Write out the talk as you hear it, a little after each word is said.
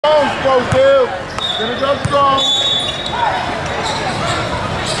Go, Bill. Finish up strong.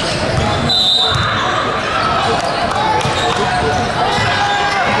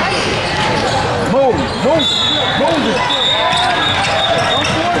 Move it.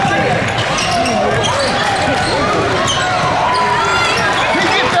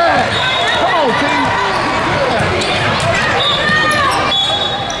 Get that. Come on, team.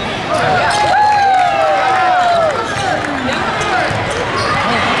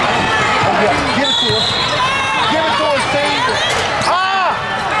 Give it to us. Give it to us, team.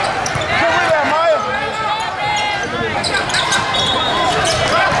 Good rebound, Maya.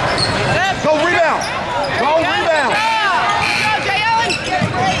 Go rebound.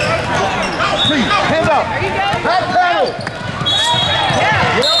 Please, hands up. Back paddle.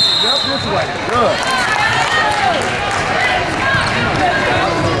 Yep, this way. Good.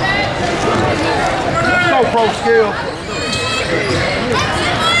 Let's go, pro skill.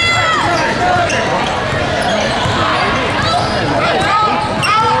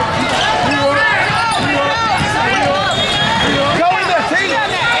 Go in there, team.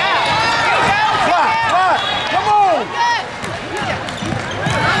 Fly. Come on.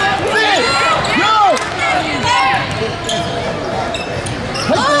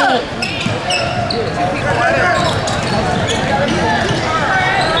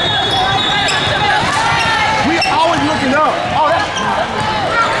 We always looking up. Oh, that's good.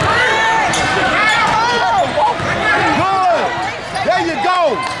 There you go.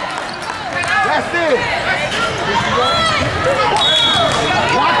 That's it.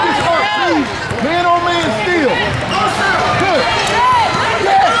 Lock this up, please. Man on man steal. Good.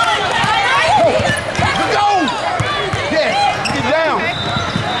 Yes. Go. Yes. Get down.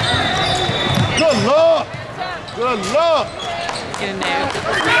 Good luck. Get in there.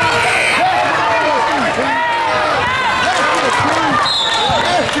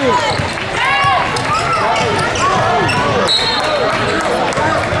 That's it.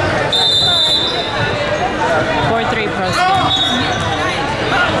 4-3 pro.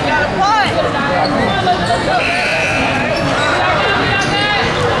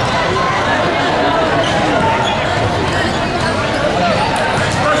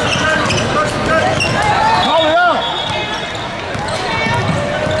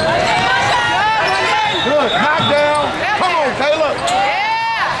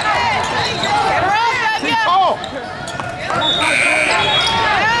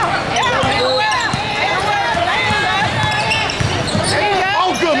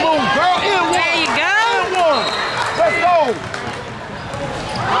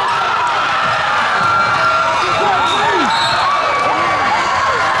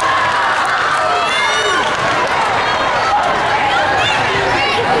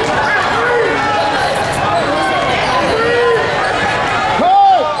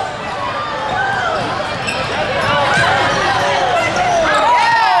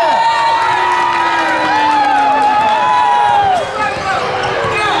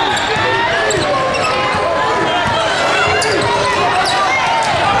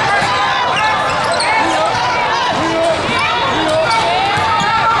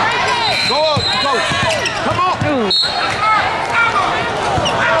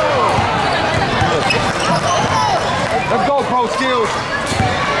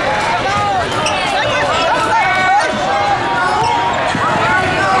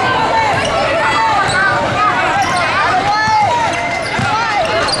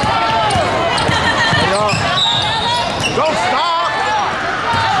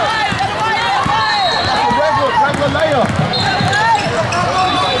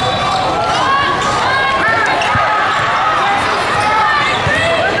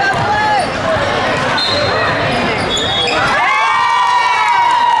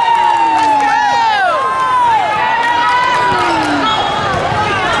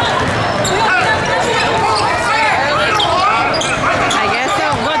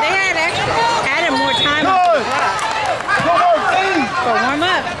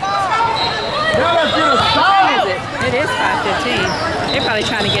 They're probably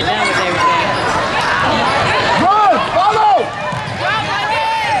trying to get done with everything. Run! Follow!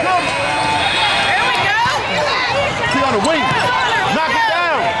 There we go! See on the wing. Knock it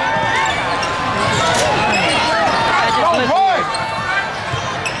down. Don't run!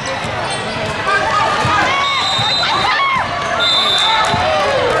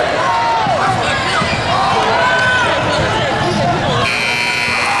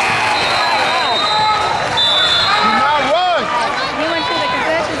 He went to the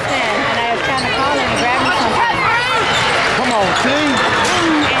concession stand.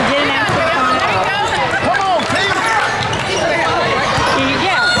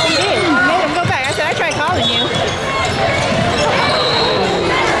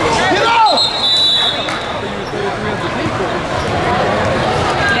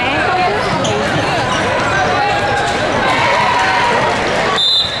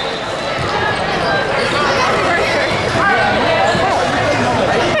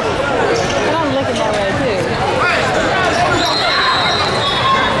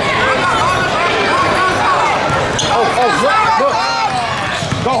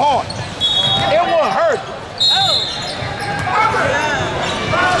 Go hard. It won't hurt.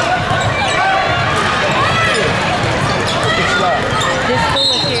 This school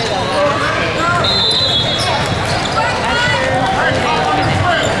was here the last day.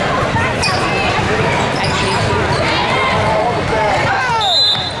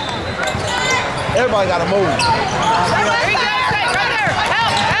 Everybody got to move. Right there.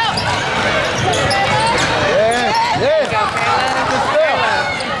 Help, help. Yeah, yeah.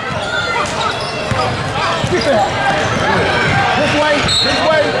 Good stuff. This way, this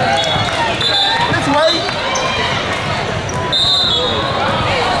way, this way.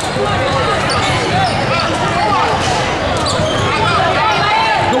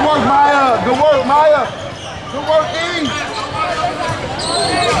 Good work, Maya. Good work, Maya. Good work, E.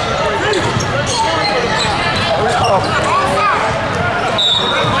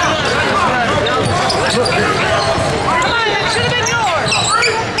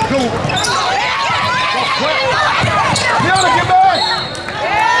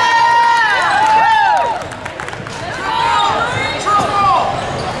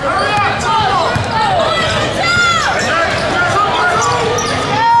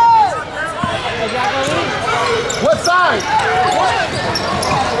 What side?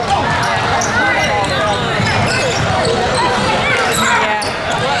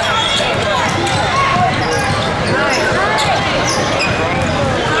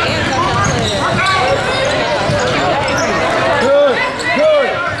 Good, good.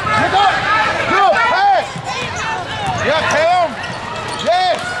 Look up. Good pass. Yeah, Cam.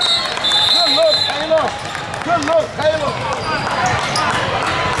 Yes. Good look, Taylor. Good look, Taylor.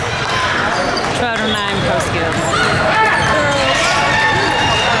 1209 Pro Skills.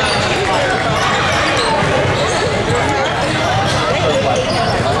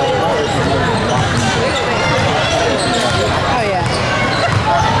 Oh yeah.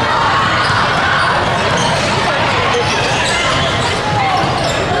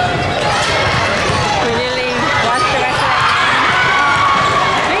 We really watched the rest of that game.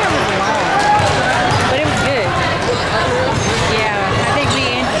 I think it was long, but it was good. Yeah, I think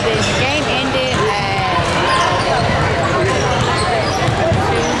the game ended at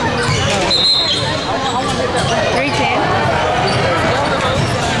 3:10.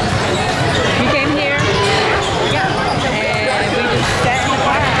 We came here, and we just sat in the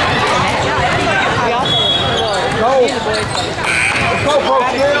car. We also, Go. the boys. Let's go, Pro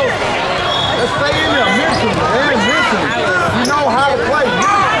Skills. Let's stay in there. Mental, man. Mental. You know how to play.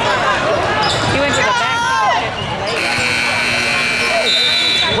 He went to the back.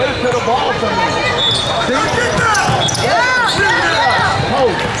 Wait till the ball comes in. See? Yeah.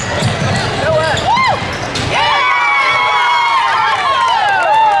 Hold.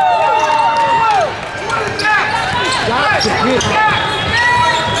 Got to get it.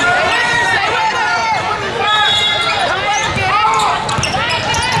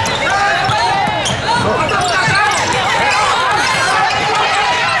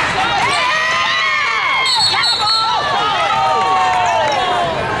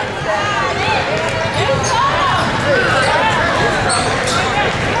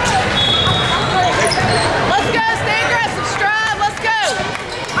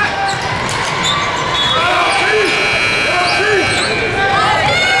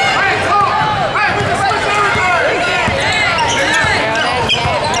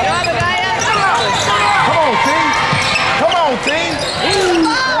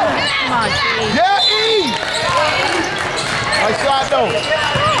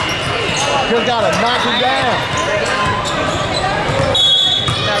 Just gotta knock him down.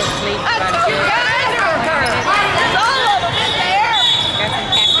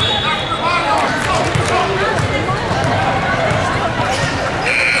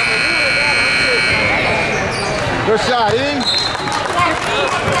 Good shot, E.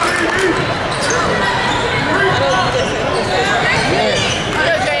 Yeah.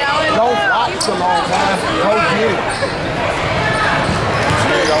 Don't watch so long, man. Coach you.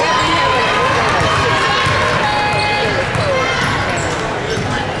 There you go.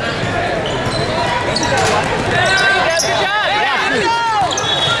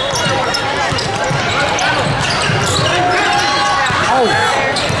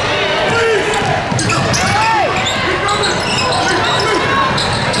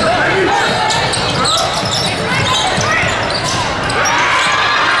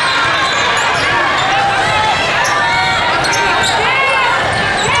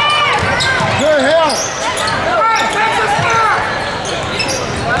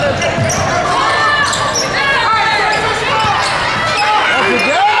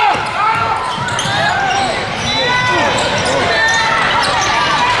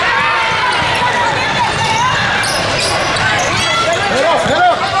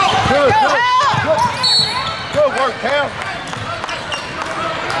 Cam.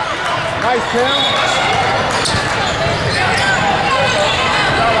 Nice, Cam.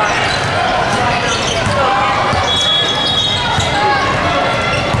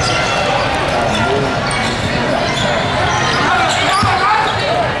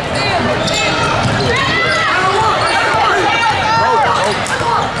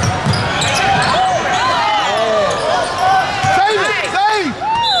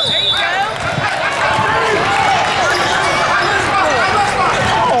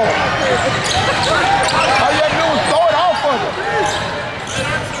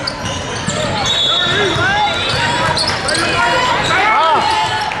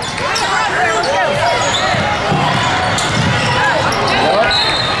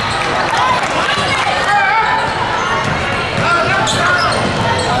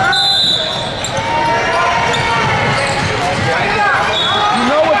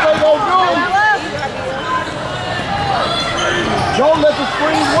 Don't let the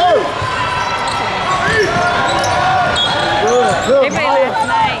screen work. Good. They played last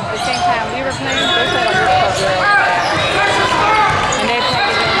night, the same time we were playing. They said it was so good. And they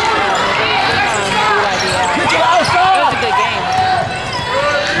played against Get it outside. It was a good game.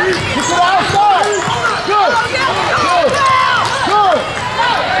 Get it outside. Good. Good. Good.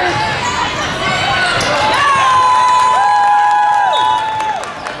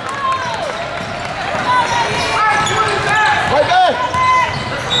 Right there.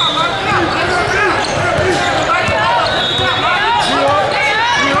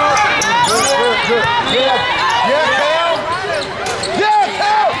 Good. Yeah, Cal. Yeah,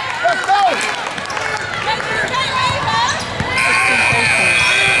 Cal. Let's go.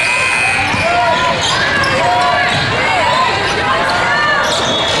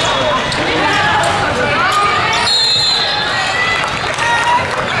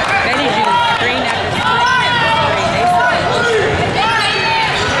 They need you to screen after screen after screen. They suck.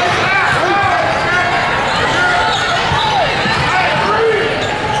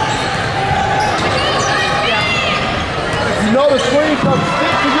 You know the screen comes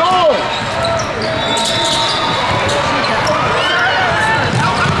stick to yours.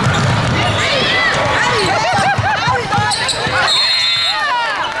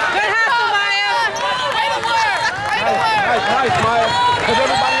 Good hustle, Maya. Nice, Maya. Because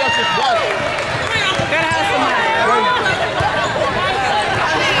everybody else is watching. Good hustle, Maya.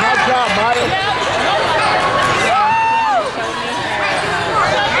 Nice job, Maya.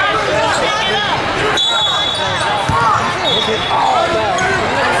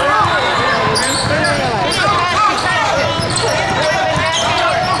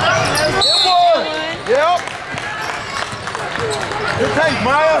 Yep. Good take,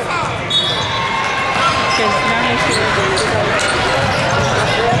 Maya.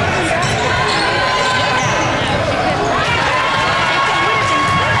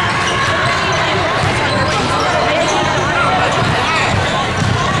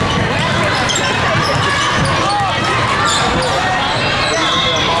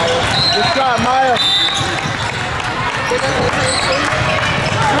 Good shot, Maya.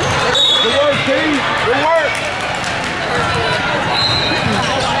 Good work, team. Good work.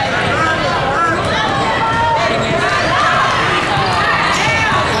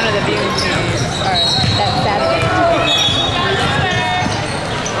 One of the viewing teams, or that Saturday.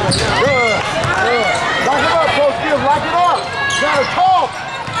 Good. Lock it up, Coach Gibbs. Lock it up. Gotta talk.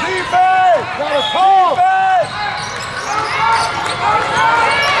 Defense. Gotta talk.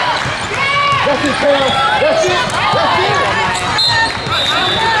 That's it, Cam. That's it. That's it.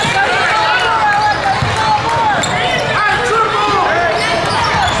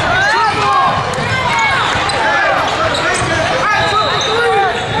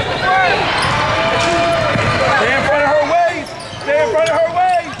 Stay in front of her waist. Stay in front of her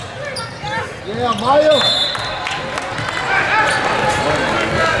waist. Yeah, Maya.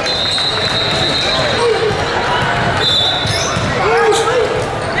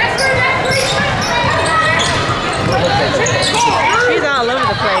 She's all over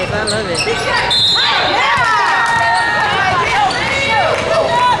the place. I love it.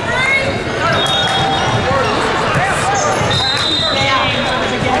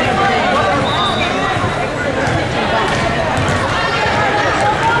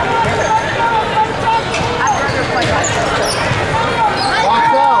 Box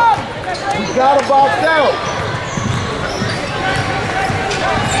out. You gotta box out.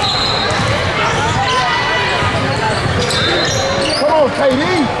 Come on, KD.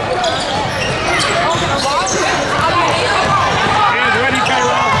 Hands ready,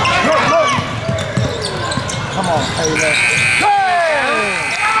 Taylor. Look. Come on, Taylor. Hey!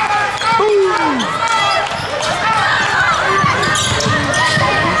 Boom!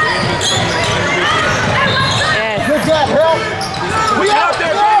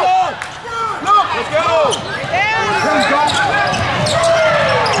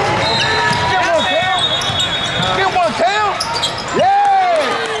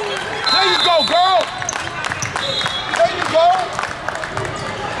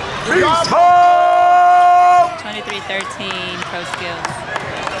 Peace. 23-13, Pro Skills.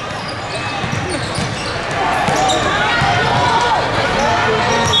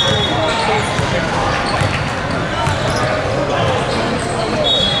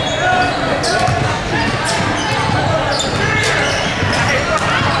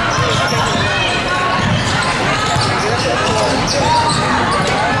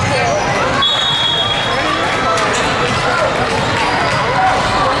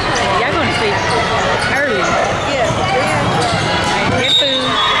 Y'all going to sleep early. Yeah. Get food.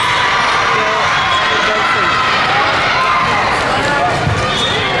 Go sleep.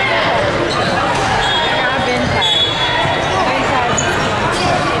 I've been tired.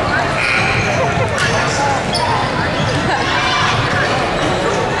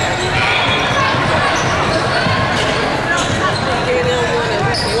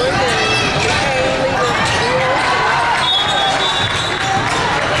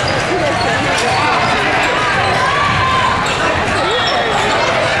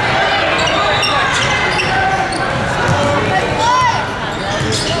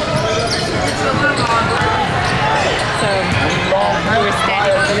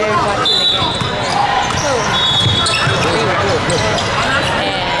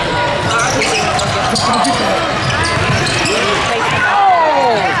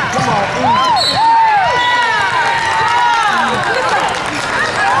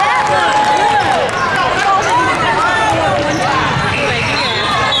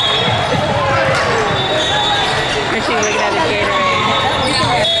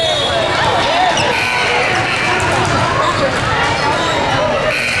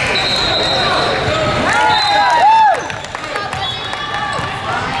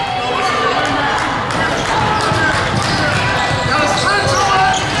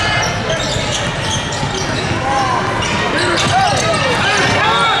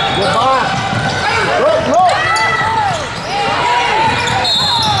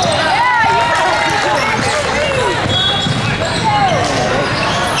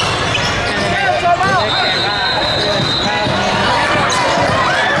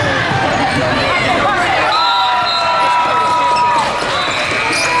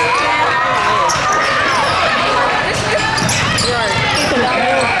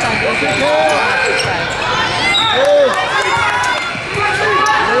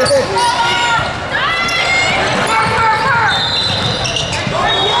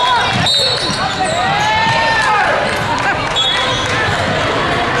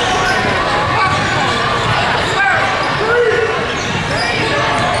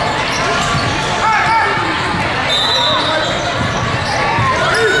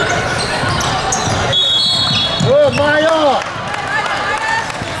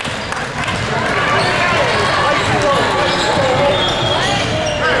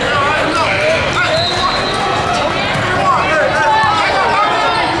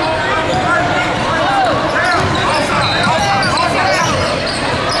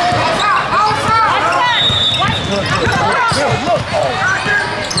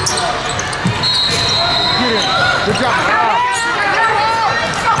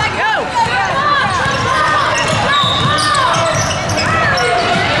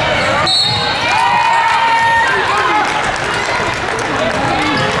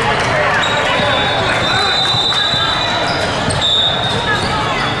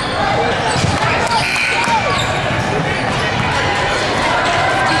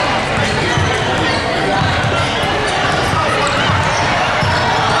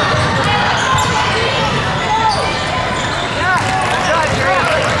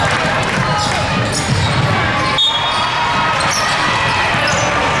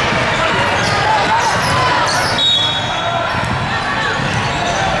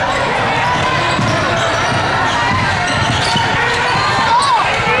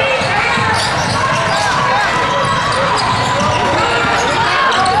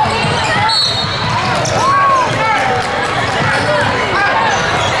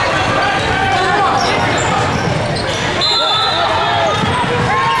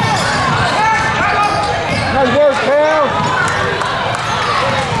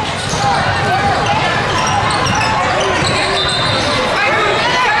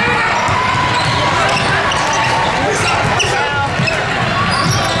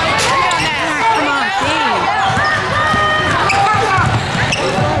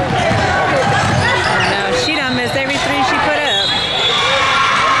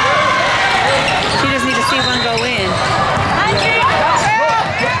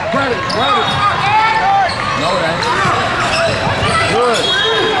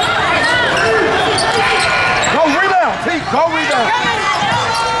 Go rebound.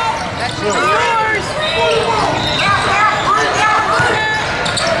 Get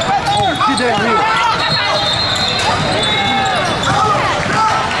down here.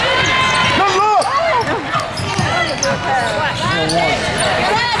 Good look.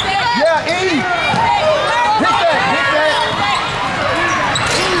 Yeah, E. Hit that.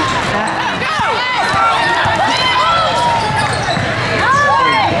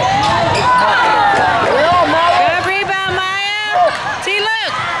 Good rebound, Maya. See, look.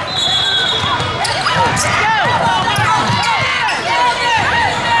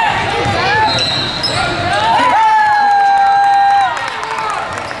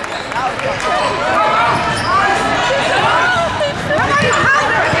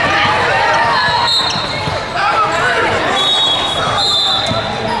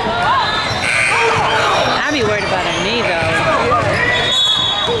 I'd be worried about her knee, though.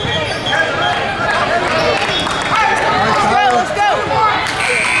 Let's go.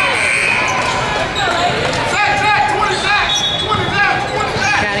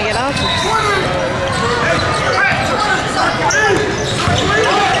 Gotta get off.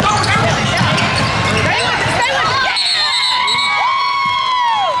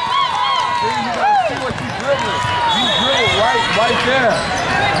 Right there.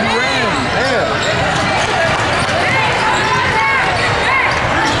 You ran there.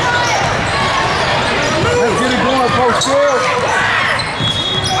 Let's get it going, Coach Phil.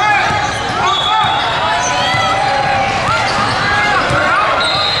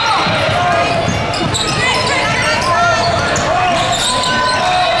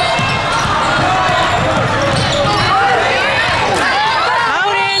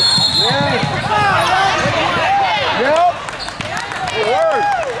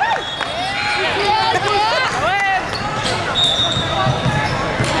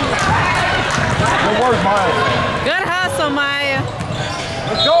 Good hustle, Maya.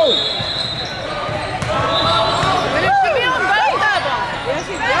 Let's go. But it should be on both of them.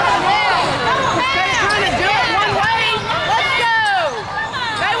 Instead of trying to do it one way, let's go.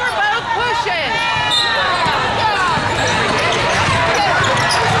 They were both pushing.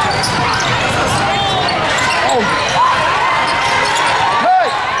 Oh. Hey.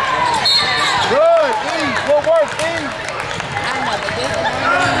 Good. E. Good work, E.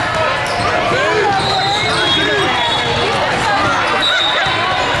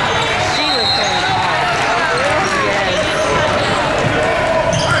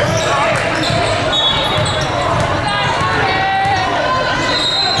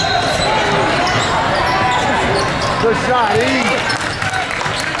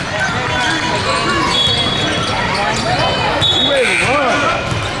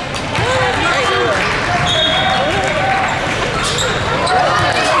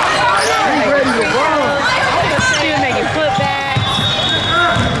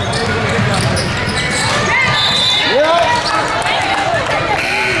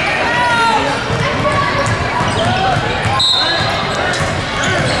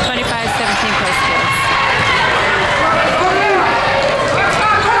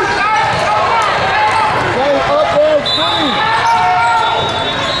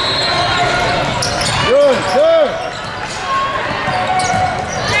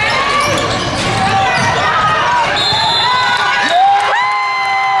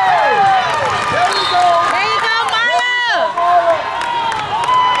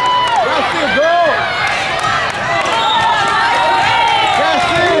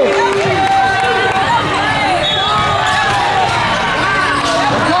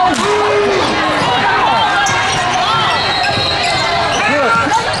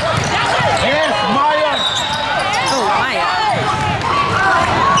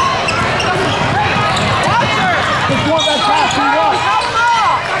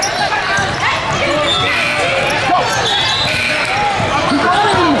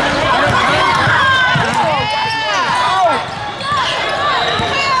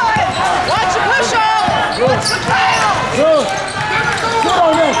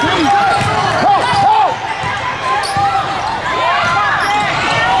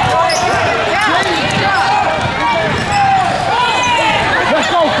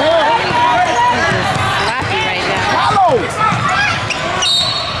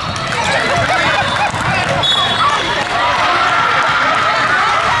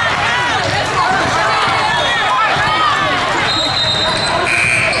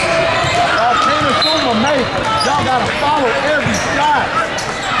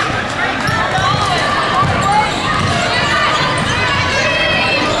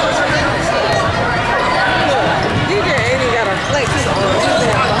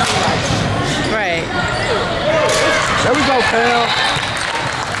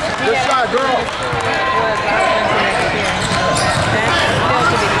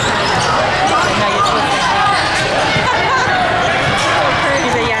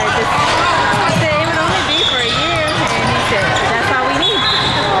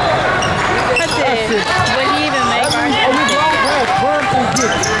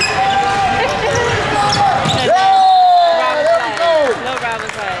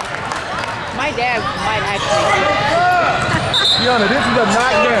 Gunner. This is a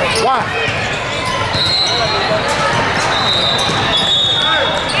not game. Watch.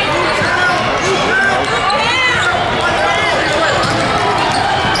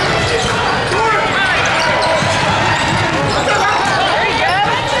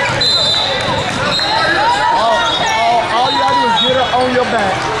 All you gotta do is get her on your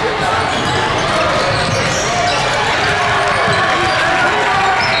back.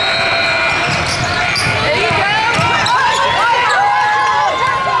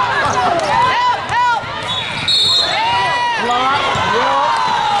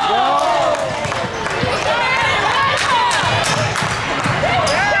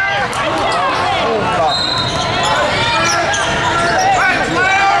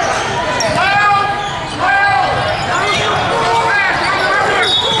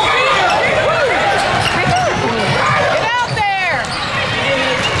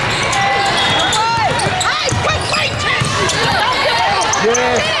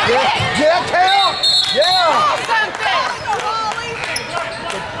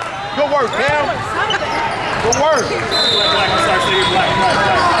 Good work, Cam. Good work.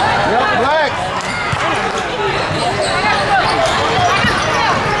 Yep, black.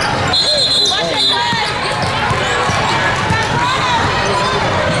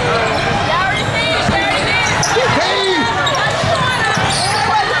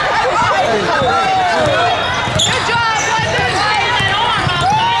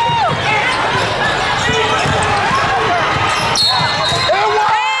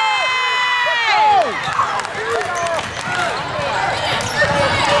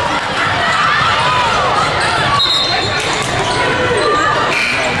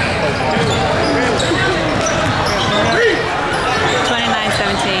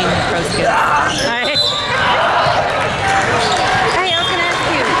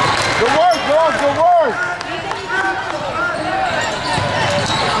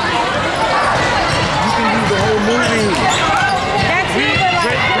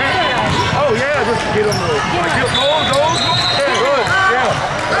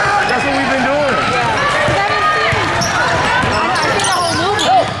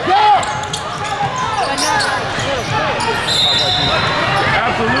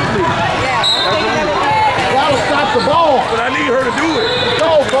 The ball, but I need her to do it.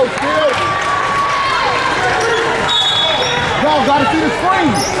 Go, Coach Field. Y'all got to see the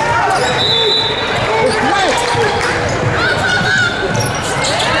screen. It's lit.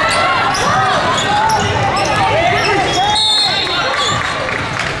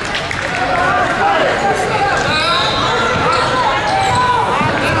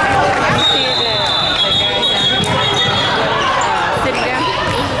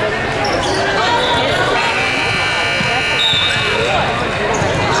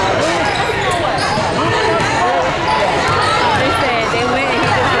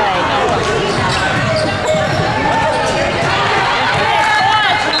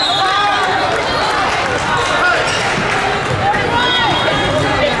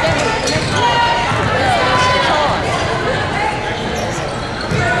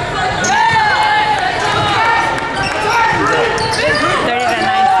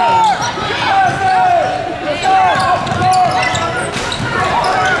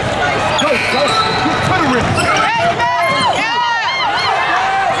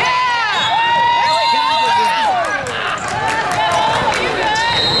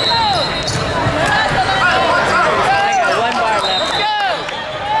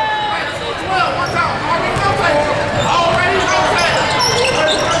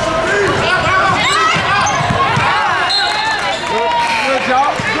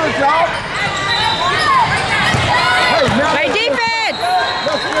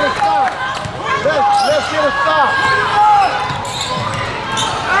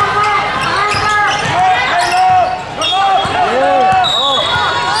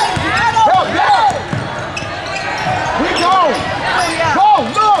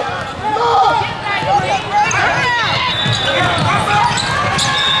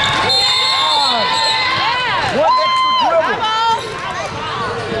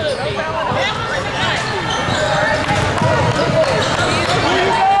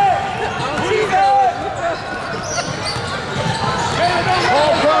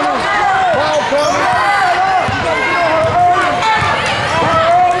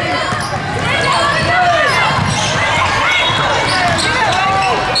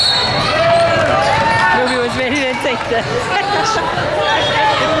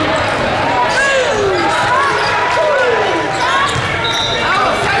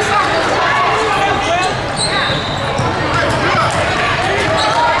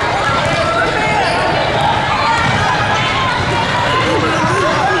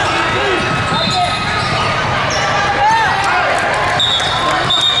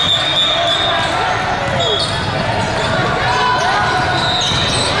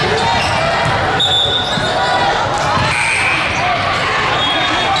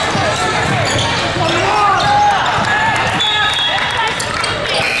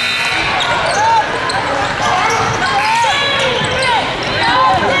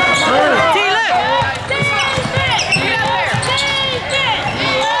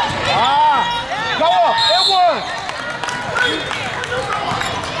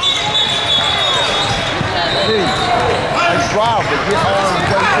 to get on what he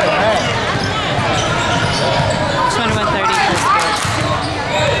said back. 21-30 for Sports.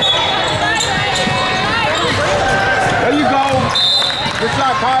 There you go. Good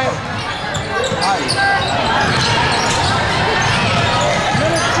shot, Kyle. Nice.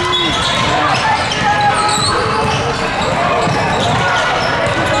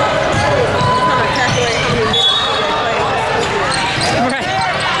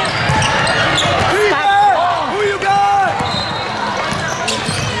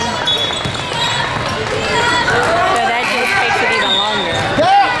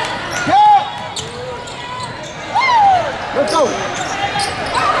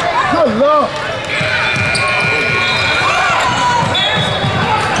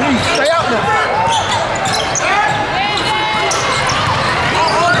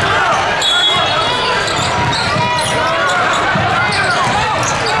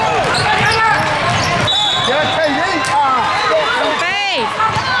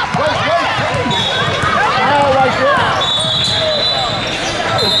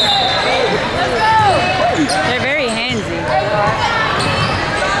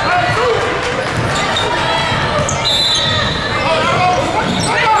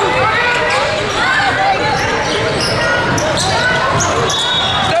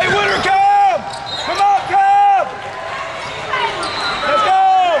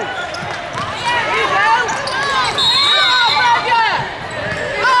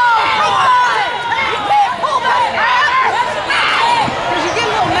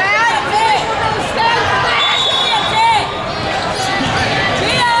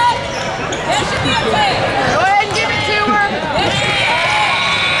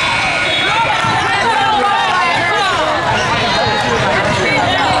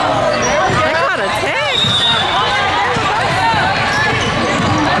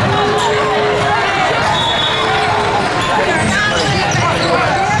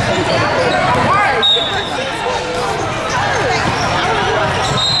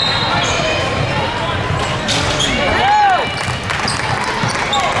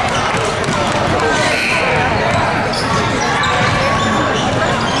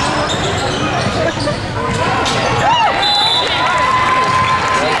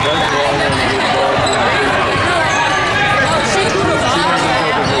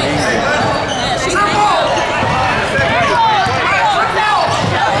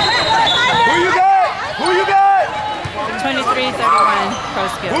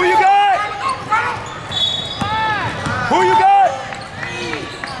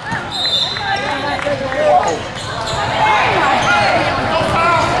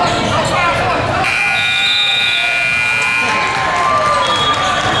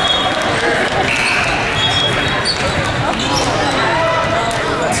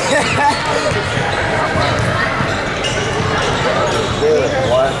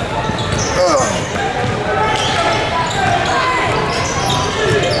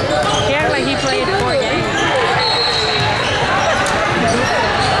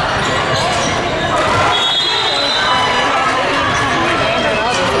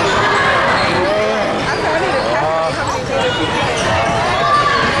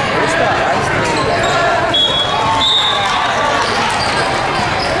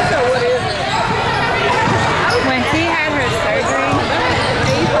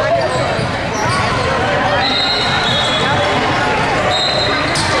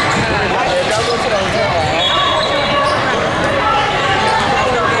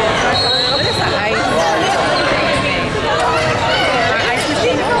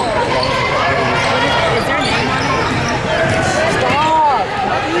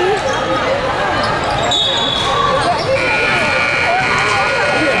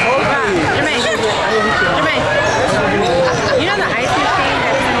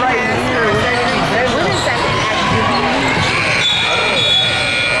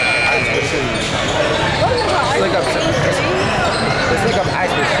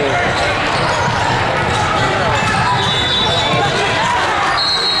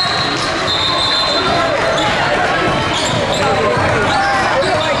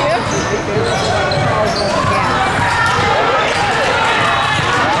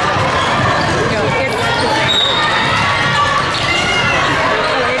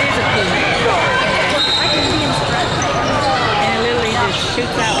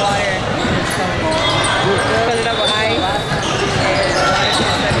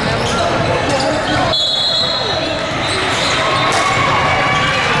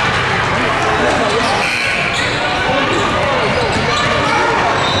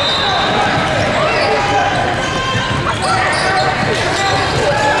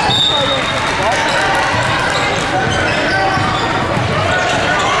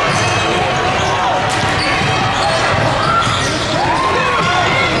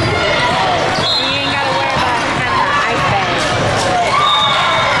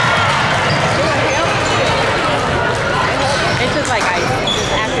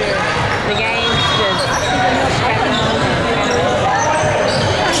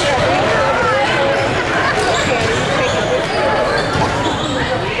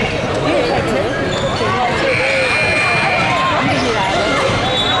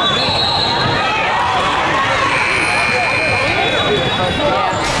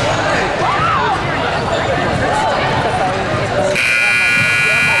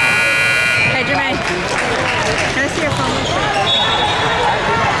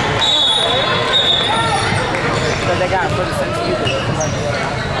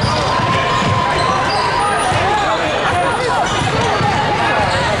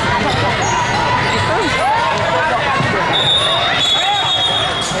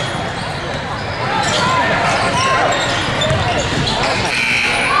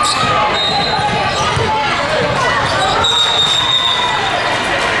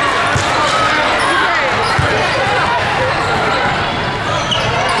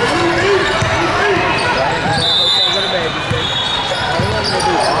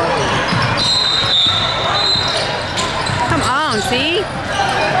 Come on, see?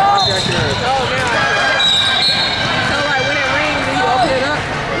 Oh, yeah. So, like, when it rings, do you open it up?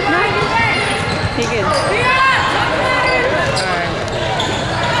 He good.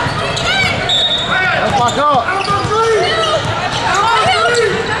 Let's back up.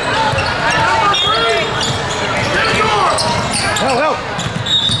 Help.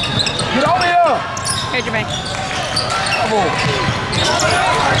 Get over here. Here, Jermaine. Come on.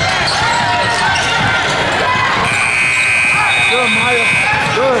 Good, Maya.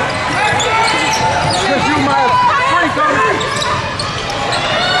 Good. Just you, Maya. Free coming.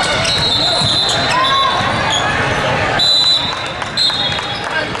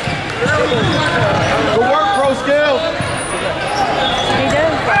 Good work, Pro Skills. He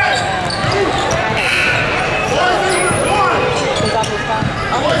does. He's off his phone.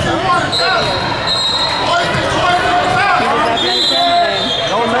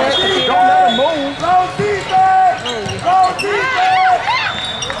 Don't let him move. Go defense! Go defense!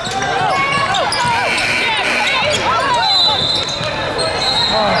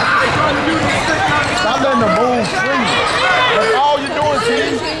 Stop letting him move free. That's all you're doing,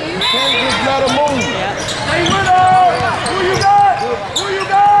 team. You can't just let him move. Hey, winner! Who you got? Who you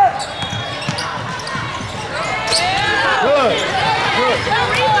got? Good. Good.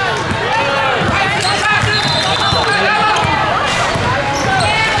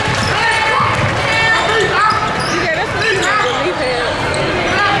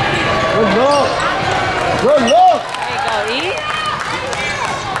 Good look. Good look. There you go, E.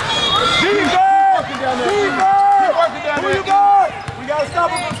 Defense! Keep working down there. Who you got? We got to stop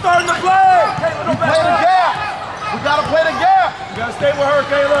him from starting to play. We play the gap. We got to play the gap. You got to stay with her,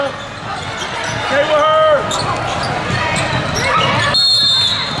 Kayla. Stay with her.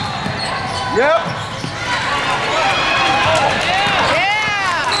 Yep.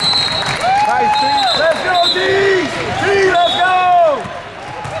 Yeah! Nice, T. Let's go, D. D, let's go.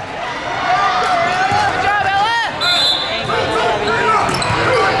 Good job, Ella!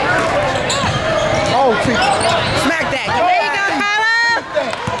 Oh, T. Smack that. There you go, Kyla.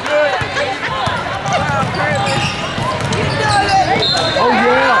 Oh,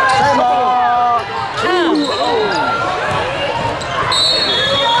 yeah.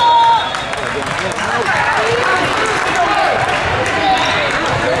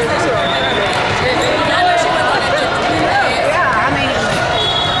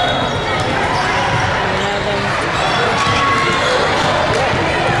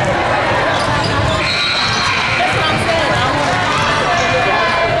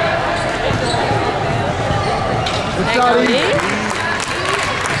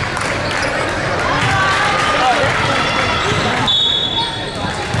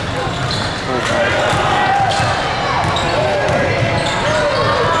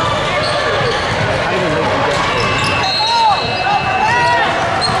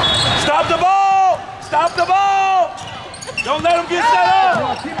 Stop the ball! Stop the ball! Don't let him get set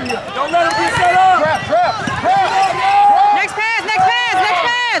up! Don't let him get set up! Trap! Next pass, next pass, next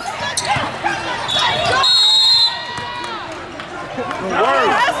pass.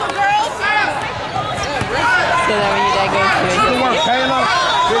 Hustle, girls! So that when you that goes to it. Good work, Kayla.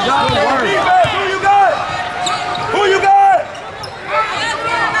 Good job. Good work. Who you got? Who you got?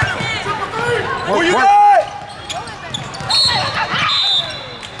 Who you got?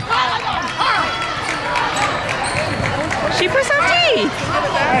 She put some T.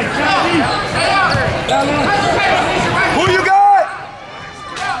 Who you got?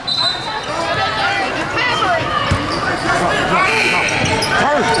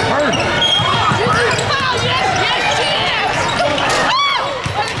 Turn.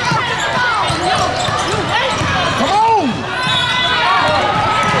 Come on.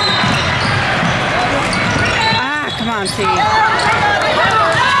 Ah, come on, T.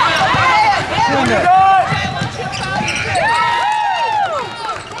 Who you got?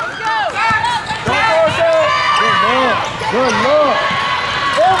 Good luck.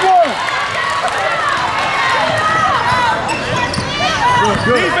 Everyone.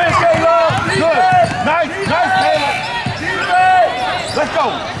 Good. Defense, Kayla. Good. Nice, Kayla. Defense. Let's go.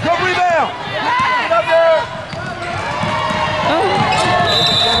 Good rebound. Up there. Oh.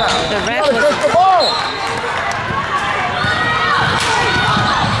 The ref Touch was the ball.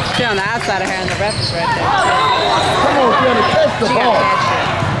 still on the outside of her and the ref was right there. Come on, Kayla. Catch the She ball. got catch it.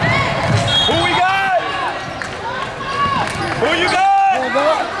 Who we got? Who you got? Hands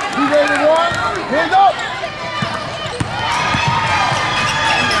up. You ready to run? Hands up.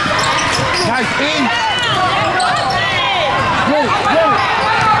 Nice team. Go.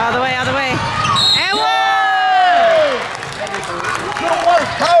 All the way, all the way. And one! Good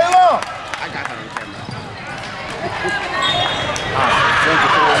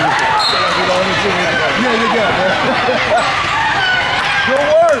Good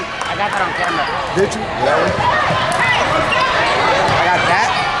work. I got that on camera. Did you? Yeah. I got that.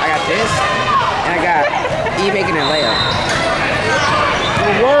 I got this. And I got E making a layup.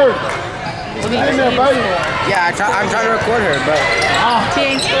 Good work. Put it in there, baby. Yeah, I'm trying to record her, but She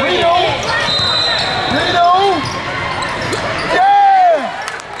ain't scoring. Reno! Yeah!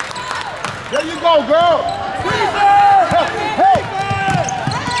 There you go, girl. Hey!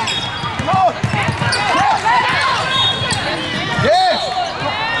 Come on. Yes!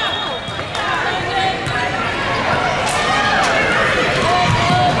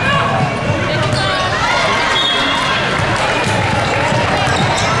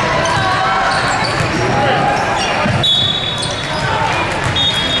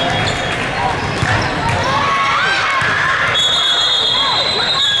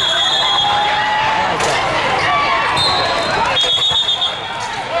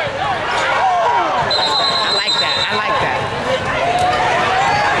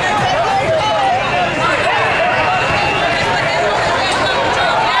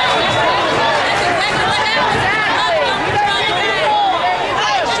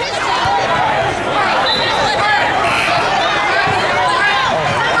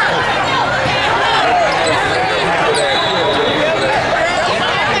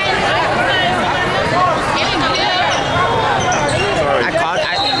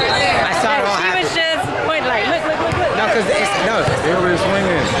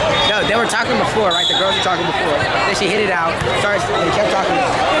 They were talking before, right? The girls were talking before. Then she hit it out. Started, and they kept talking.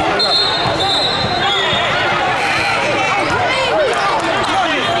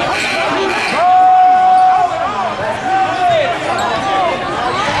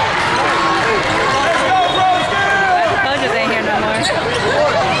 Coaches ain't here no more.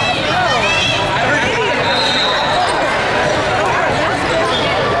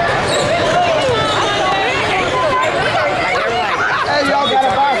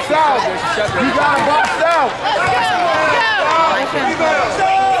 You got to box out.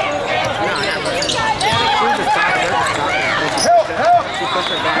 Help, help. She pushed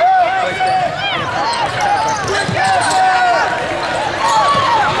her back.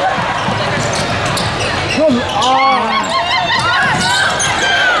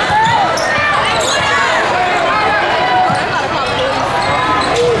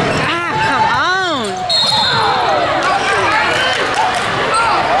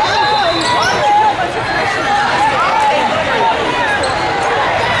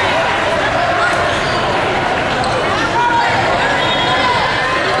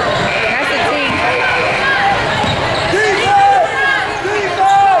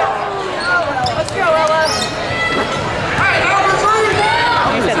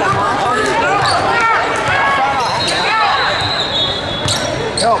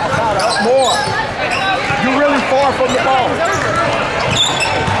 Help more. You're really far from the ball.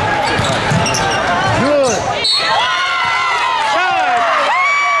 Good.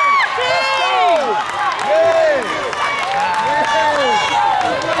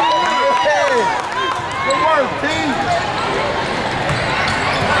 Good work, team.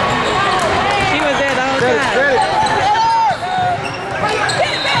 She was there the whole time.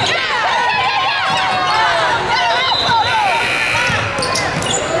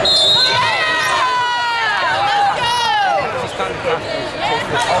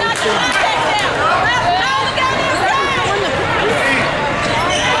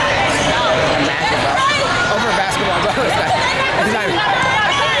 Over basketball, bro. It's not even.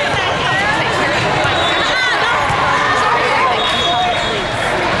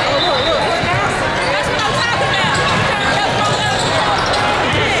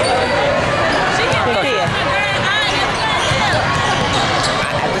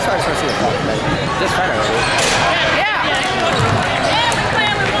 Just try to. Yeah.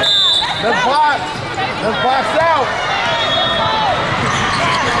 Let's box. Let's box out.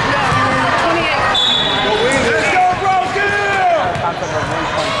 Let's go, bro. Get in.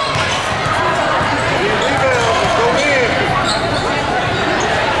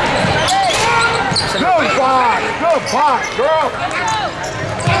 Good box. Good box, girl.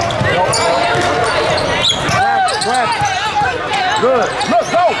 Grab. Good. Look,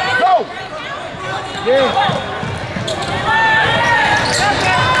 go. Yeah.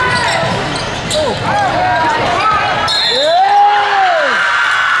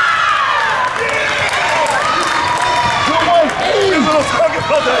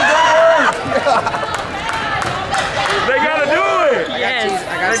 They gotta do it. Yes.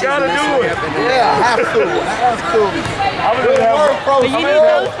 They gotta do it. Yeah, have to. I was gonna have But you need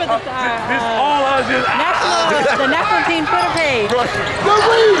those for the this all us is the national team Twitter page. Good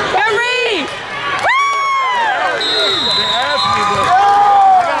read. Good read! Woo!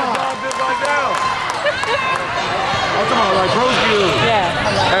 I'm talking about like pro skills. Yeah.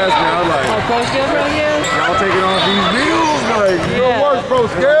 Ask me, I was like, Oh, pro skill for you? y'all taking off these wheels? Like, Your Yeah. work, bro,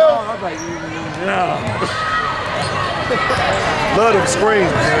 scale. I was like, yeah. Love them screams.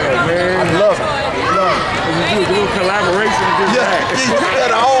 Yeah, man. I love it. Love it. And you do a little collaboration with this Yeah, guy. you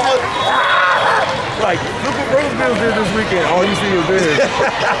got a whole. Like, look what Rose Bills did this weekend. All you see is this.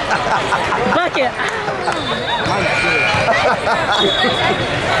 Bucket.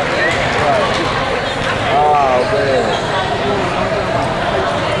 Oh, man.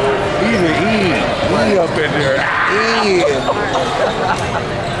 Even E up in there.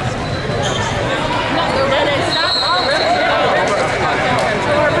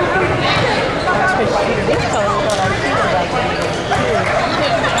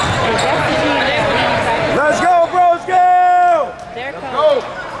 Let's go, bro, scale. Their coach Go.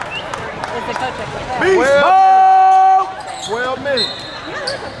 is the coach of the class. Beast mode. 12 minutes.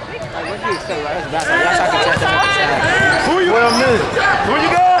 Like, what do you expect? Right? That's bad. Y'all talking trash about the side. Who you? 12 minutes. Who you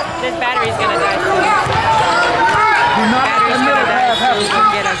got? This battery's gonna die soon. Do not let Battery's that middle gonna die pass soon. happen.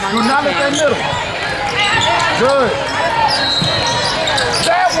 Get as long Do as not you let that can. middle. Good.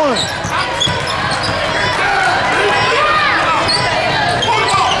 That one.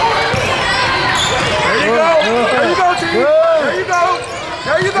 There you go. There you go, T. Good. There you go.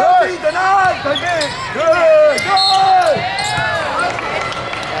 There you go, Good. T. Denied. Again. Good. Good.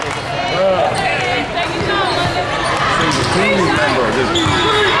 Team member.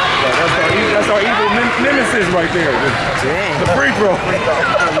 That's our evil nemesis right there. Dang. The free throw. Look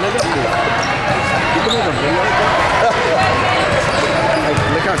at you. You can make a video. Like,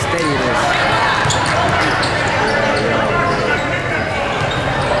 look how steady it is.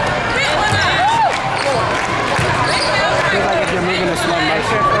 Feels like if you're moving a slow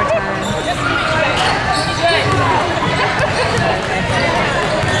motion. 4 times.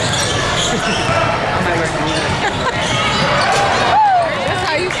 That's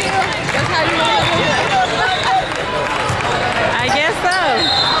how you feel? That's how you want to do it? I guess so.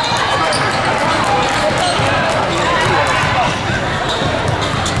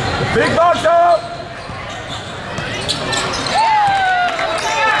 Big box up.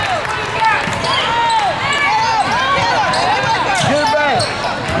 Get it back.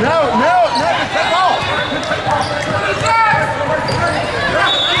 Now to take off.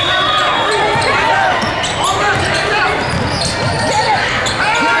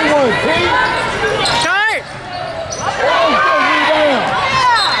 Give me one, T. Short. Oh, rebound.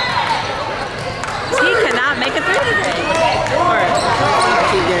 He cannot make a 3 today. Or,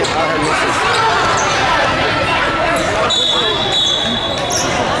 Keep getting all her misses.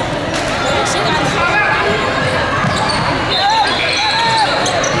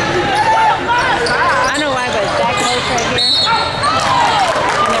 I know why, but that coach right here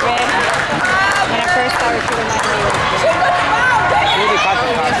in the red, when I first started shooting my career, Really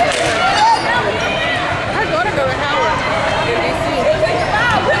popping shots. I'm going to go to Howard in D.C.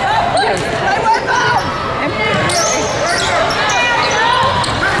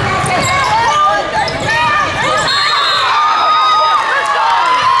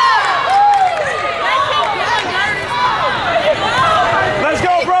 Let's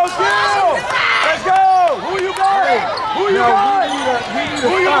go, bro, skill. Let's go. Who you got? Who you got?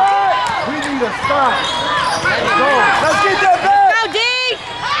 Who you got? We need a stop. Let's go. Let's get that back. Go D!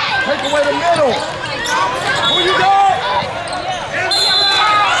 Take away the middle. Who you got?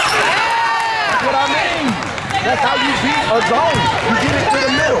 That's what I mean. That's how you beat a zone. You get it to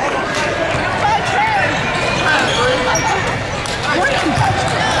the middle.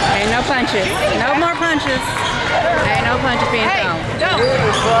 Ain't no punches. No more punches. Ain't no punches being Hey, thrown. don't.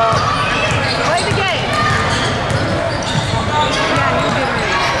 Play the game.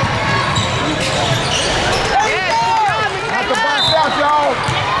 Have to box out, y'all.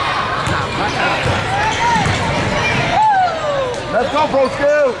 Let's go, bro,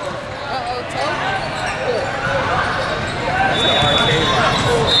 skill.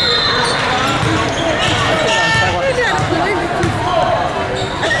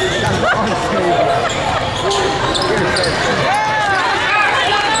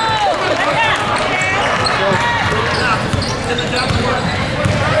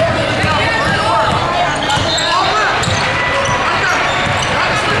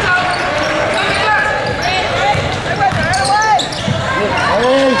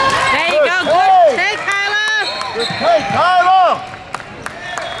 Hey.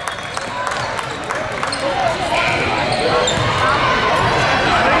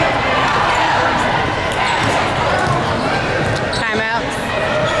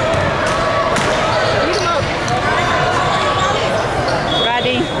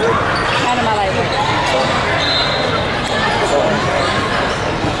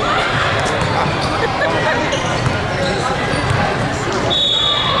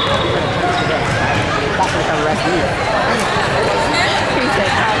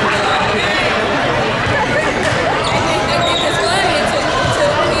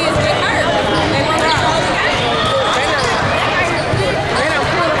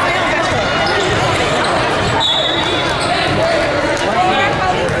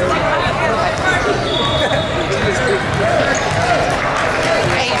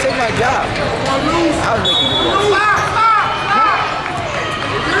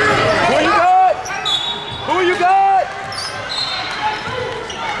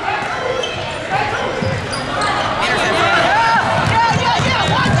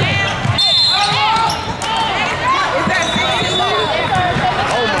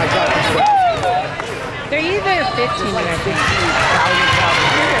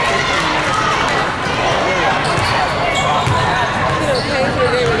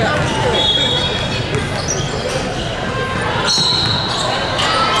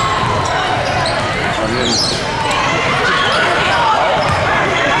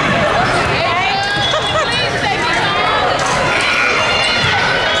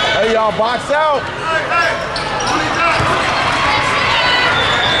 y'all. Box out.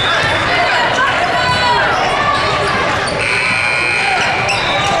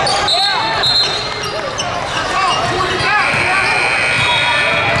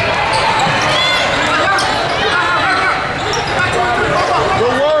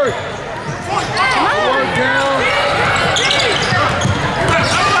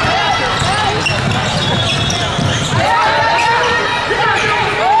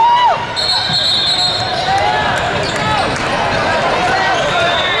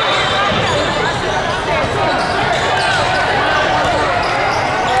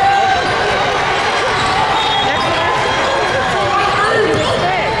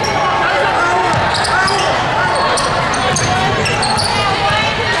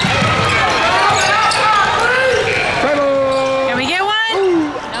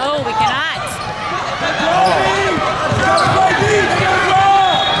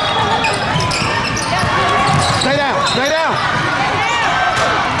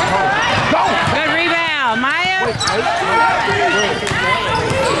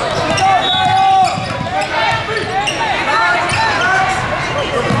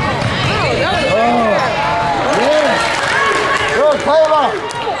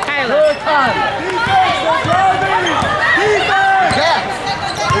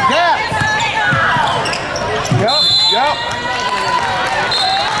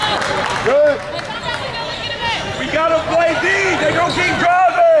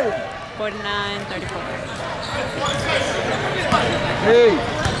 Hey,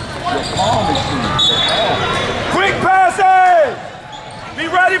 quick passes! Be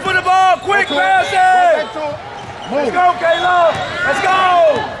ready for the ball, quick passes! Let's go, Caleb! Let's go!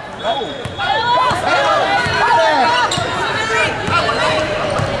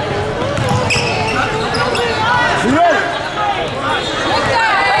 You ready?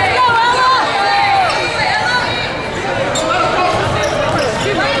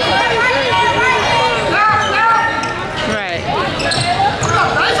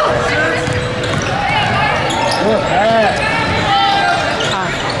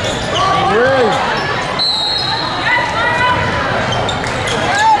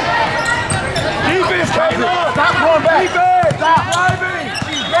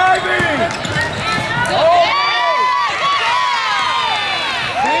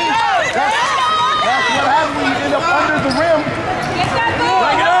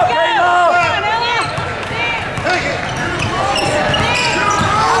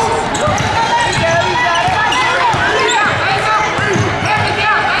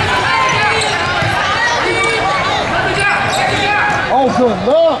 Good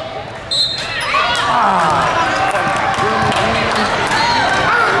look.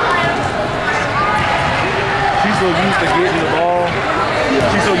 She's so used to getting the ball.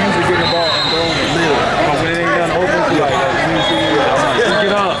 She's so used to getting the ball and throwing it middle. But when it ain't done open, she's like, just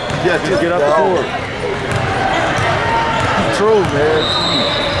get up. Yeah, just get up the court. True, man.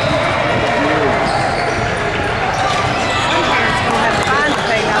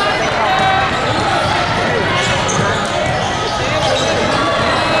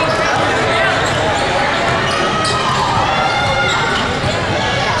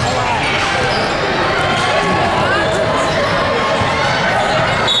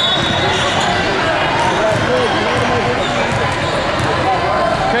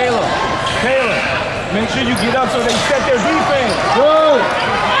 Make sure you get up so they set their defense. Good.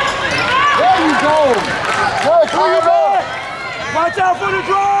 There you go. Good. Who you got? Watch out for the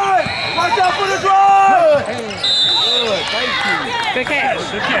drive. Watch out for the drive. Good. Good. Thank you. Good catch.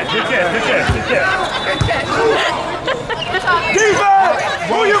 Good catch. Good catch. Good catch. Good catch. Defense.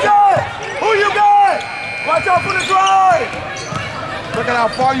 Who you got? Who you got? Watch out for the drive. Look at how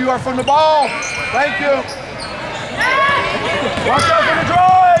far you are from the ball. Thank you. Watch out for the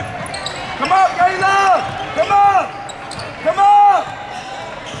drive. Come on, Caleb! Come on! Come on!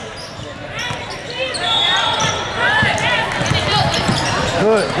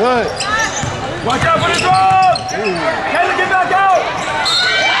 Good, good. Watch out for the drop! Caleb, get back out!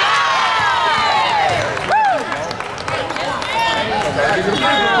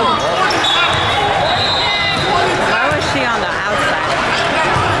 Why was she on the outside?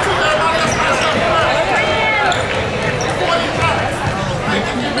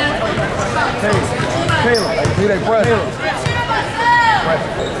 Caleb, see that press.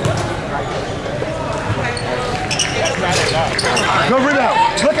 Go rebound.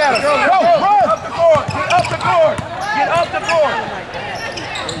 Look at him. Go, run. Up the court. Get up the court. Get up the court.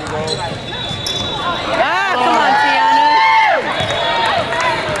 Ah, come on, Tiana.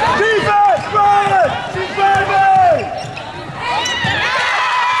 Defense, run. She's driving.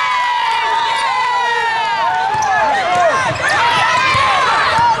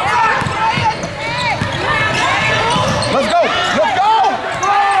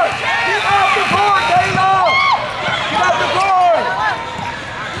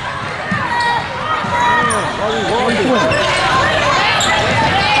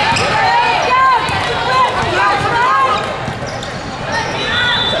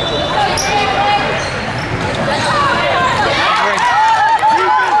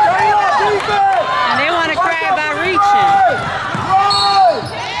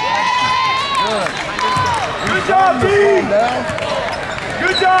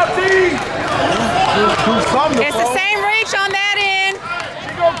 It's the same reach on that end.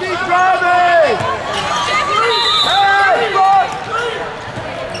 She's gonna keep driving. Hey,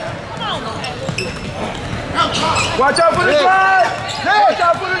 watch out for the drive. Watch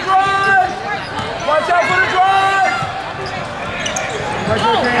out for the drive. Watch out for the drive. Right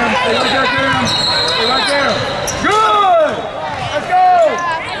there, Cam. Stay right there, Cam. Stay right there. Good. Let's go.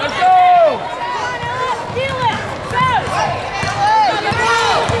 Let's go.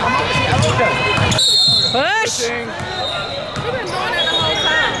 Push. We've been doing it the whole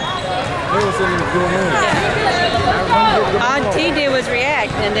time. All T did was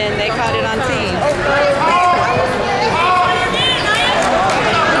react, and then they caught it on T.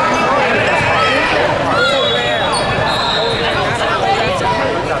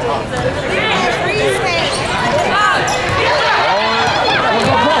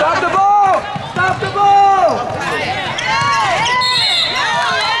 Stop the ball! Stop the ball!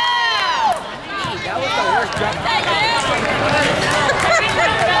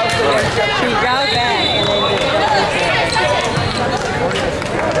 She go back and then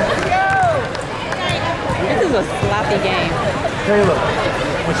this is a sloppy game. Taylor,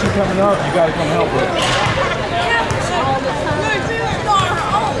 when she's coming up, you gotta come help her.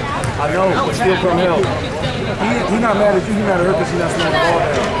 I know, but still come help. He's not mad at you, he's mad at her because she's not slowing the ball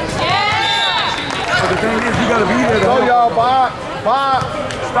down. But the thing is, you gotta be there to help. Go y'all, Bob.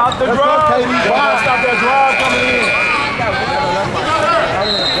 Stop the drive. Stop that drive coming in.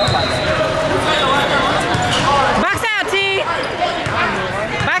 Box out, T.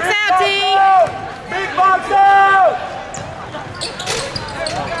 Box out, T. Big box out.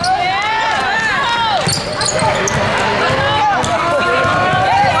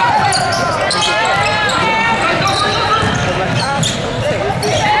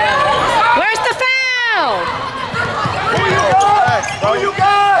 Where's the foul? Who you got? Who you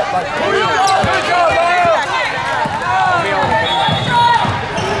got? Who you got? Good job, man.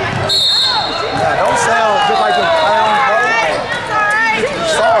 Don't sound just like the clowns, bro.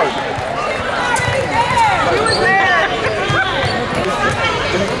 Sorry.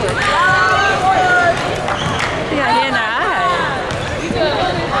 Yeah, he in the eye.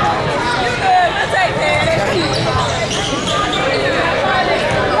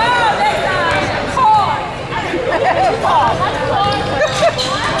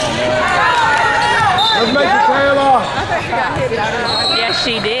 Let's make the tail off. Yes,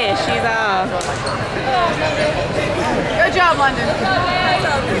 she did. She's off. Good job, London.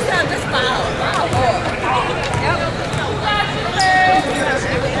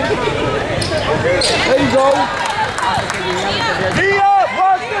 There you go. Dia,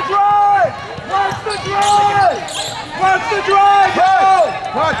 watch the drive. Watch the drive. Watch the drive, go.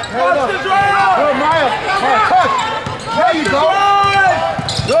 Watch the drive. Good, Maya. Touch. There you go.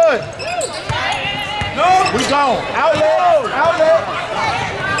 Good. No. We gone. Outlet. Outlet.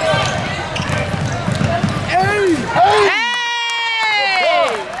 Hey. Hey.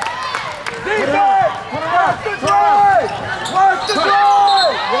 Defense. Watch the drive. Watch the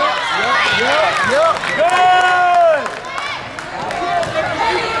drive. Yep. Good.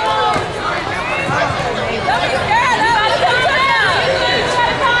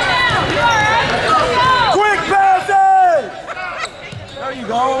 Quick passes. There you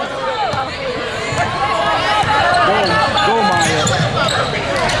go. Go, Maya.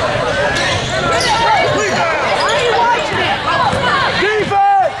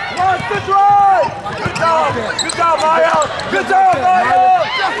 Defense! Watch the drive! Good job! Good job, Maya! Good job, Maya!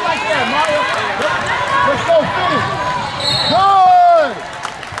 Just like that, Maya! Let's go finish! Good!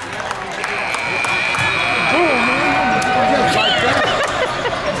 Boom, man! Just like that!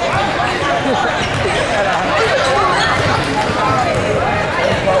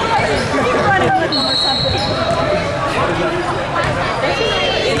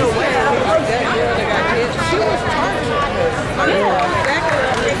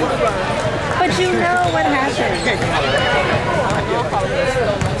 But you know what happened.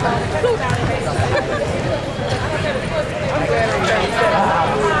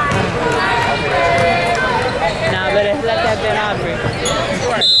 No, but if let that been Aubrey.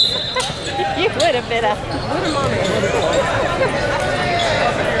 You would have been a.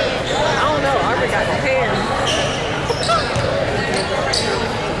 I don't know. Aubrey got the hair.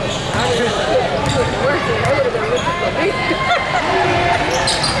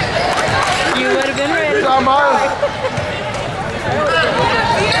 You would have been ready. Good job, Maya!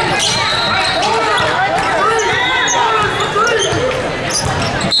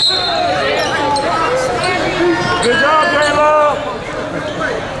 Good job, J-Lo!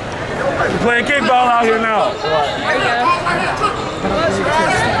 We're playing kickball out here now. There we go.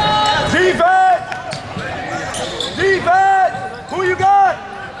 Defense!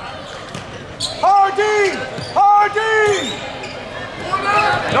 working!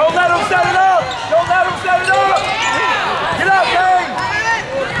 Don't let them set it up! Don't let them set it up! Get up, gang!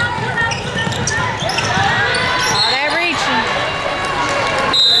 All that reaching.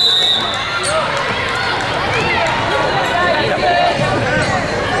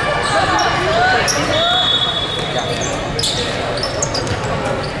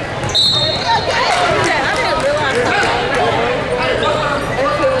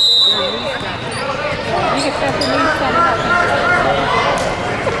 You can start the new set up.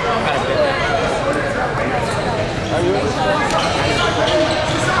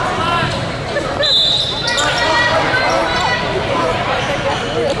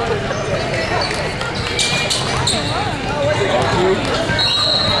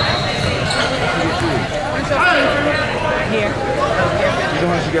 Here. You know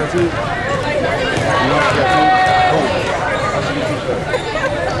how she got two? You know how she got two? Oh. How she get two stuff?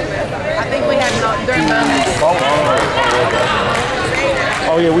 I think we had during moments.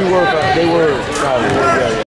 Oh, yeah, we were, they were, yeah.